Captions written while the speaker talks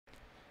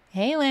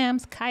Hey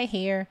lambs, Kai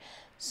here.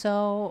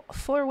 So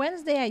for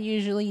Wednesday, I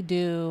usually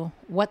do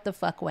What the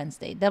Fuck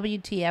Wednesday,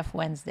 WTF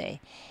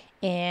Wednesday,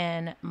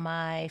 in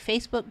my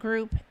Facebook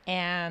group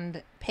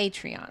and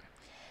Patreon.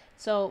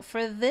 So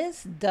for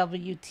this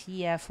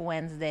WTF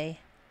Wednesday,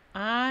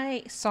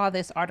 I saw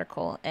this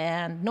article,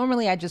 and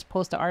normally I just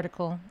post an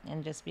article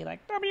and just be like,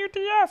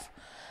 WTF.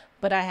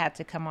 But I had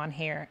to come on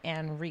here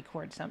and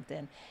record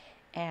something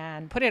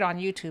and put it on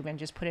YouTube and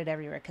just put it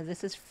everywhere because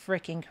this is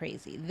freaking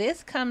crazy.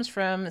 This comes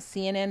from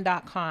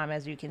CNN.com,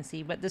 as you can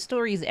see, but the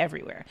story is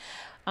everywhere.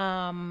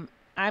 I'm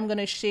going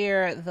to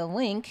share the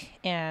link,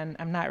 and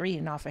I'm not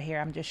reading off of here.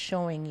 I'm just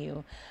showing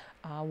you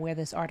where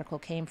this article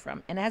came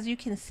from. And as you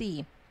can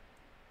see,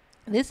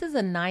 this is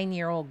a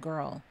 9-year-old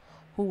girl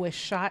who was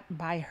shot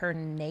by her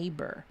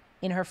neighbor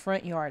in her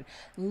front yard.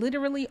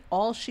 Literally,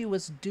 all she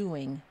was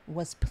doing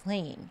was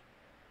playing.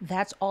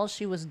 That's all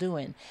she was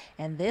doing.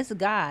 And this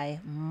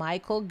guy,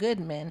 Michael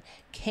Goodman,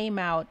 came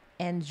out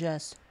and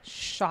just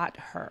shot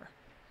her.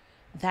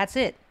 That's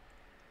it.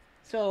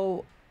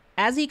 So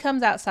as he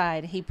comes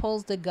outside, he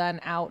pulls the gun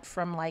out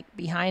from like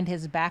behind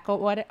his back or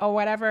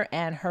whatever.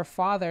 And her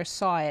father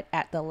saw it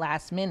at the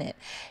last minute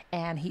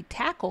and he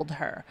tackled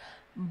her.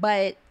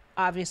 But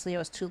obviously it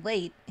was too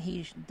late.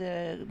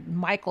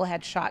 Michael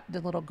had shot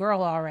the little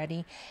girl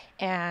already,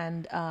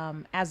 and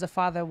as the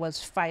father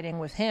was fighting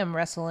with him,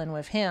 wrestling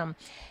with him,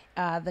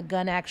 the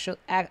gun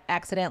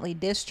accidentally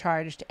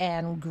discharged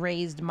and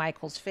grazed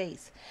Michael's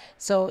face.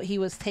 So he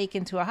was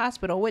taken to a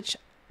hospital, which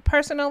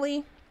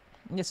personally,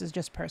 this is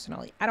just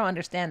personally, I don't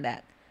understand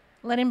that.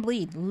 Let him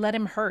bleed. Let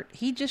him hurt.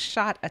 He just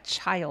shot a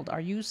child.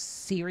 Are you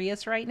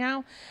serious right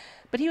now?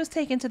 But he was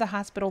taken to the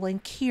hospital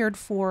and cared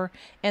for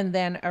and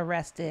then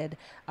arrested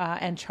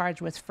and charged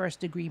with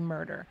first-degree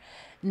murder.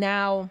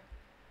 Now,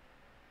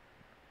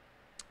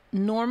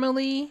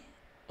 normally,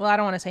 well, I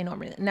don't want to say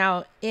normally.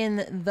 Now,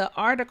 in the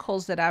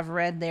articles that I've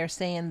read, they're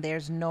saying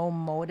there's no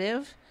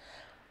motive.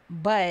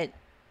 But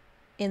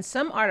in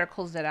some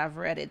articles that I've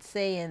read, it's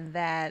saying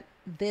that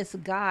this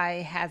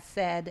guy has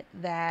said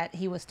that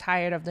he was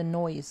tired of the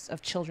noise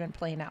of children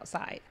playing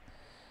outside.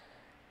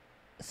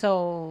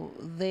 So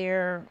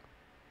they're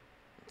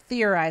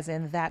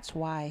theorizing that's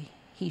why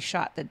he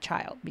shot the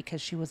child,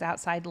 because she was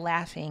outside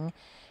laughing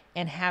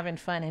and having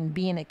fun and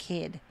being a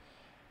kid.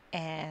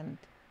 And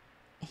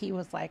he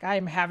was like,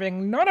 I'm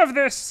having none of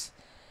this.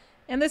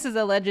 And this is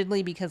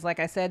allegedly because,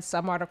 like I said,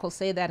 some articles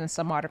say that and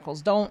some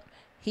articles don't.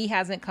 He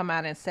hasn't come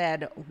out and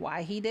said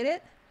why he did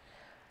it.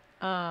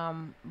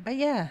 But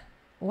yeah,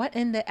 what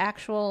in the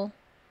actual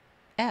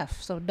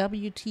F? So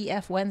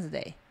WTF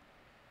Wednesday.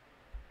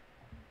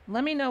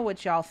 Let me know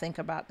what y'all think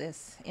about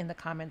this in the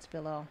comments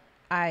below.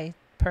 I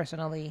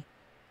personally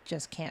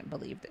just can't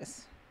believe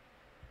this.